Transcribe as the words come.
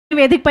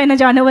వేదిక పైన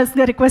join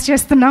అవ్వాల్సిందిగా request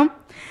చేస్తున్నాం.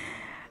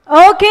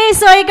 ఓకే,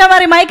 సో ఇక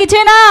మరి మైక్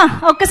ఇచ్చేనా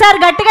ఒక్కసారి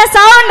గట్టిగా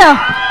సౌండ్.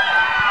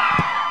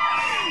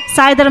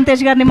 సాయి ధరమ్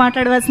తేజ్ గారిని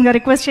మాట్లాడవలసిందిగా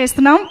రిక్వెస్ట్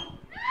చేస్తున్నాం.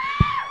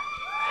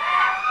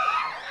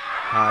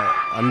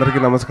 అందరికీ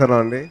నమస్కారం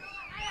అండి.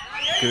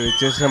 ఇక్కడ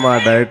వచ్చేసిన మా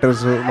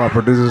డైరెక్టర్స్, మా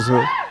ప్రొడ్యూసర్స్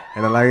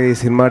అండ్ అలాగే ఈ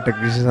సినిమా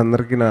టెక్నీషియన్స్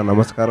అందరికీ నా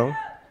నమస్కారం.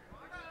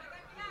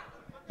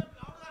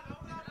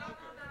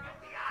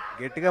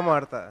 గట్టిగా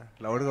మాడతా,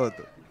 లౌడ్గా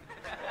అవుతు.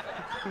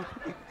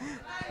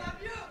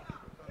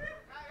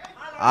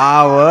 ఆ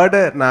వర్డ్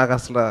నాకు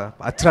అసలు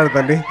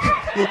అచ్చరాడుతండి.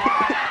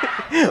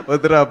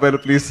 వద్దురా అబ్బాయిలు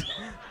ప్లీజ్.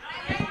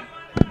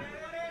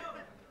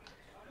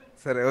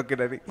 సరే ఓకే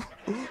డాడీ.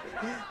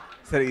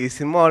 సరే, ఈ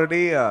cinema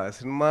already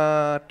cinema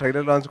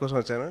trailer launch కోసం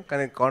వచ్చాను,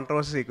 కానీ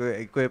కాంట్రవర్సీ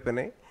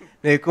ఎక్కువైపోయినాయి.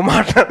 నేను ఎక్కువ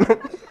మాట్లాడను.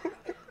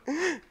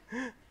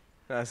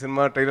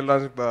 సినిమా ట్రైలర్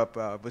లాంచ్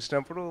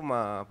వచ్చినప్పుడు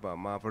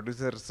మా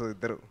ప్రొడ్యూసర్స్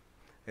ఇద్దరు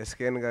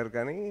ఎస్కేఎన్ గారు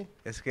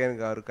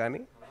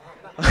కానీ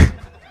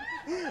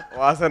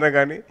వాసన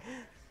కానీ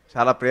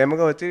చాలా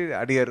ప్రేమగా వచ్చి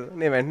అడిగారు.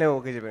 నేను వెంటనే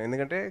ఓకే చెప్పాను.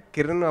 ఎందుకంటే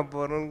కిరణ్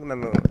అబ్బవరం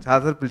నన్ను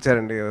చాలాసార్లు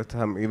పిలిచారండి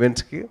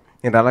ఈవెంట్స్కి.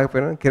 నేను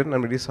రాలేకపోయాను. Kiran,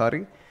 I'm very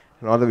sorry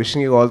and all the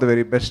wishing you all the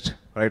very best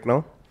right now.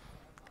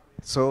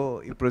 So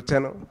ఇప్పుడు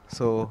వచ్చాను.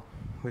 So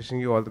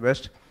wishing you all the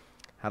best.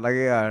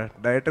 అలాగే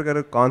డైరెక్టర్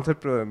గారు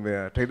కాన్సెప్ట్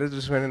ట్రైలర్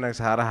చూసిన నాకు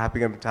చాలా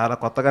హ్యాపీగా చాలా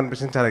కొత్తగా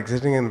అనిపించింది, చాలా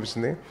ఎక్సైటింగ్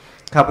అనిపించింది.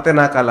 కాకపోతే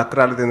నాకు ఆ లక్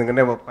రాలేదు.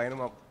 ఎందుకంటే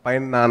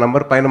పైన నా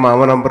నంబర్, పైన మా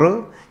అమ్మ నంబరు,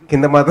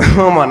 కింద మాత్రం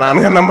మా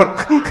నాన్నగారి నంబర్.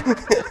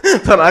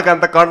 సో నాకు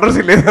అంత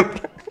కాంట్రవర్సీ లేదు.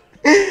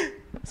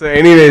 So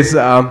anyways,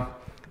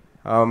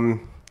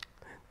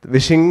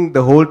 wishing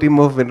the whole team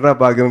of వినరా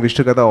భాగ్యం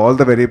విష్ణు కథ all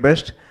the very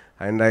best.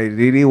 And I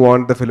really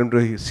want the film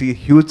to see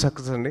huge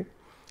success అండి.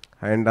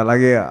 అండ్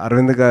అలాగే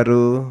అరవింద్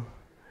గారు,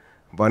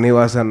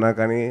 బనీవాస్ అన్న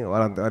కానీ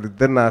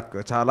వాళ్ళిద్దరు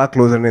నాకు చాలా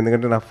క్లోజ్ అండి.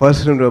 ఎందుకంటే నా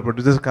ఫస్ట్ ఫిల్మ్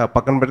ప్రొడ్యూసర్స్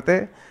పక్కన పెడితే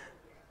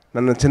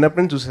నన్ను చిన్నప్పటి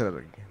నుంచి చూసారు,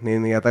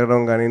 నేను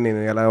ఎతకడం కానీ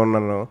నేను ఎలా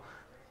ఉన్నాను.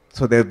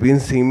 So they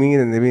been seeing me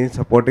and they been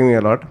supporting me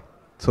a lot.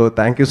 So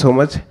thank you so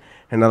much.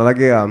 And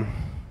అలాగే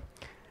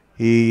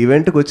ఈ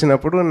ఈవెంట్కి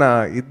వచ్చినప్పుడు నా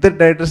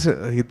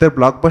ఇద్దరు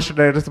బ్లాక్ బస్టర్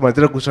డైరెక్టర్స్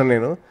మధ్యలో కూర్చొని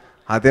నేను,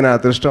 అదే నా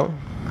అదృష్టం.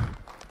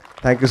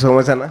 థ్యాంక్ యూ సో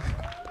మచ్ అన్న.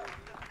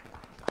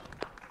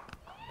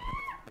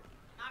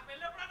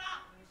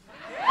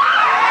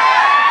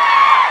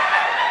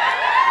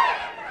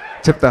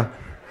 చెప్తా,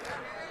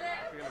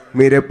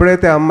 మీరు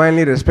ఎప్పుడైతే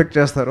అమ్మాయిని రెస్పెక్ట్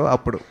చేస్తారో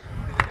అప్పుడు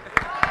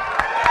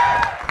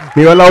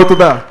మీ వల్ల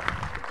అవుతుందా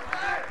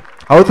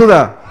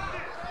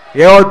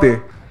ఏమవుద్ది?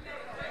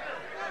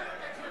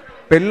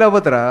 పెళ్ళి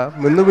అవ్వదురా,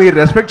 ముందు మీరు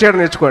రెస్పెక్ట్ చేయడం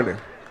నేర్చుకోండి.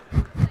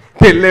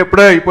 పెళ్ళి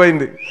ఎప్పుడో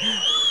అయిపోయింది,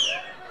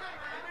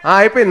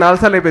 అయిపోయింది,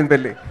 4 సార్లు అయిపోయింది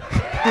పెళ్ళి.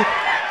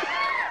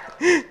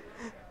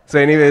 సో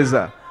ఎనీవేస్,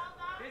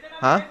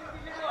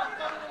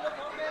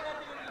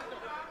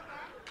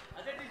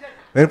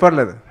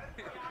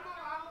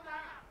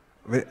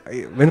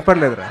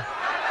 వినపడలేదురా,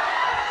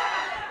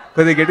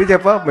 కొద్దిగా గట్టి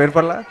చెప్పా.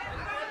 వినపడలా?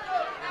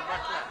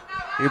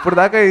 ఇప్పుడు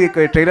దాకా ఈ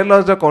ట్రైలర్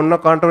లాంచ్లో ఉన్న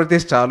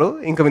కాంట్రవర్సీస్ చాలు,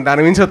 ఇంకా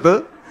దాని మించొద్దు.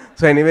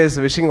 So anyways,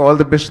 wishing all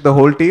the best the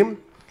whole team.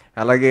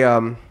 అలాగే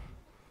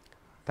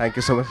thank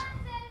you so much.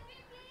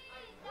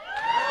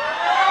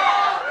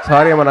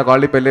 Sorry అమ్మా, నాకు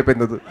ఆల్రెడీ పెళ్ళి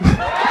అయిపోయింది.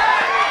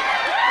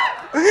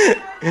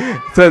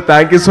 So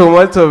thank you so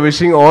much. So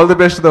wishing all the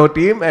best the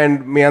team. And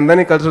మీ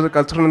అందరినీ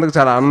కలుసుకున్నందుకు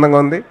చాలా ఆనందంగా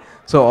ఉంది.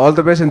 So all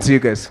the best and see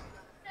you guys.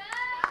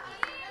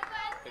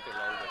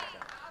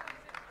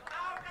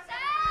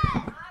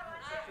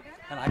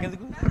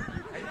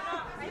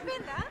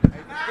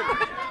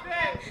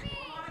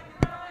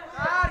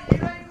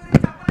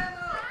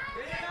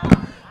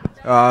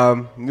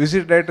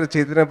 Music director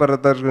Chaitanya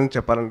Bharadwaj గురించి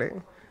చెప్పాలండి.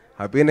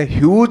 I been a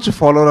huge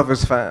follower of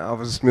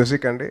his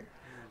music అండి.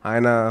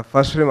 ఆయన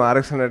first film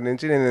RX100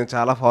 నుంచి నేను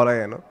చాలా ఫాలో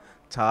అయ్యాను,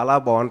 చాలా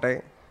బాగుంటాయి.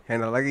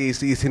 అండ్ అలాగే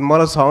ఈ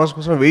సినిమాలో సాంగ్స్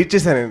కోసం వెయిట్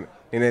చేశాను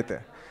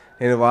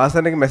నేను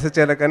వాసనకి మెసేజ్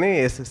చేయాలి, కానీ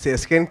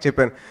ఎస్కేకి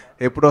చెప్పాను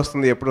ఎప్పుడు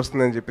వస్తుంది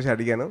అని చెప్పేసి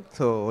అడిగాను.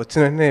 సో వచ్చిన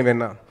వెంటనే నేను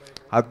విన్నా,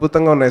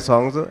 అద్భుతంగా ఉన్నాయి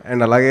సాంగ్స్.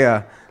 అండ్ అలాగే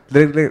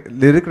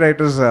లిరిక్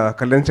రైటర్స్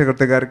కళ్యాణ్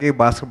చక్రవర్తి గారికి,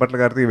 భాస్కర్ భట్ల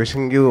గారికి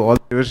wishing you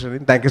all the best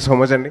అండి. థ్యాంక్ యూ సో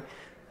మచ్ అండి.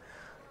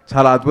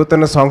 చాలా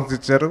అద్భుతమైన సాంగ్స్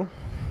ఇచ్చారు.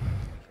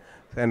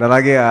 అండ్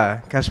అలాగే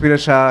కాశ్మీర్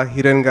షా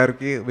హీరోయిన్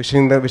గారికి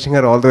wishing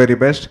her all the very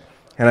best.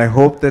 And I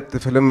hope that the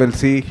film will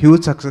see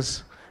huge success.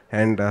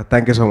 And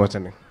thank you so much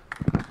అండి.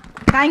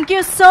 Thank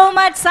you so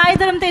much Sai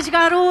Dharam Tej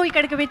గారు.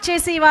 ఇక్కడికి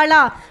విచ్చేసి ఇవాళ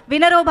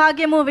వినరో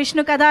భాగ్యము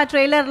విష్ణు కథ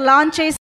ట్రైలర్ లాంచ్ చేసి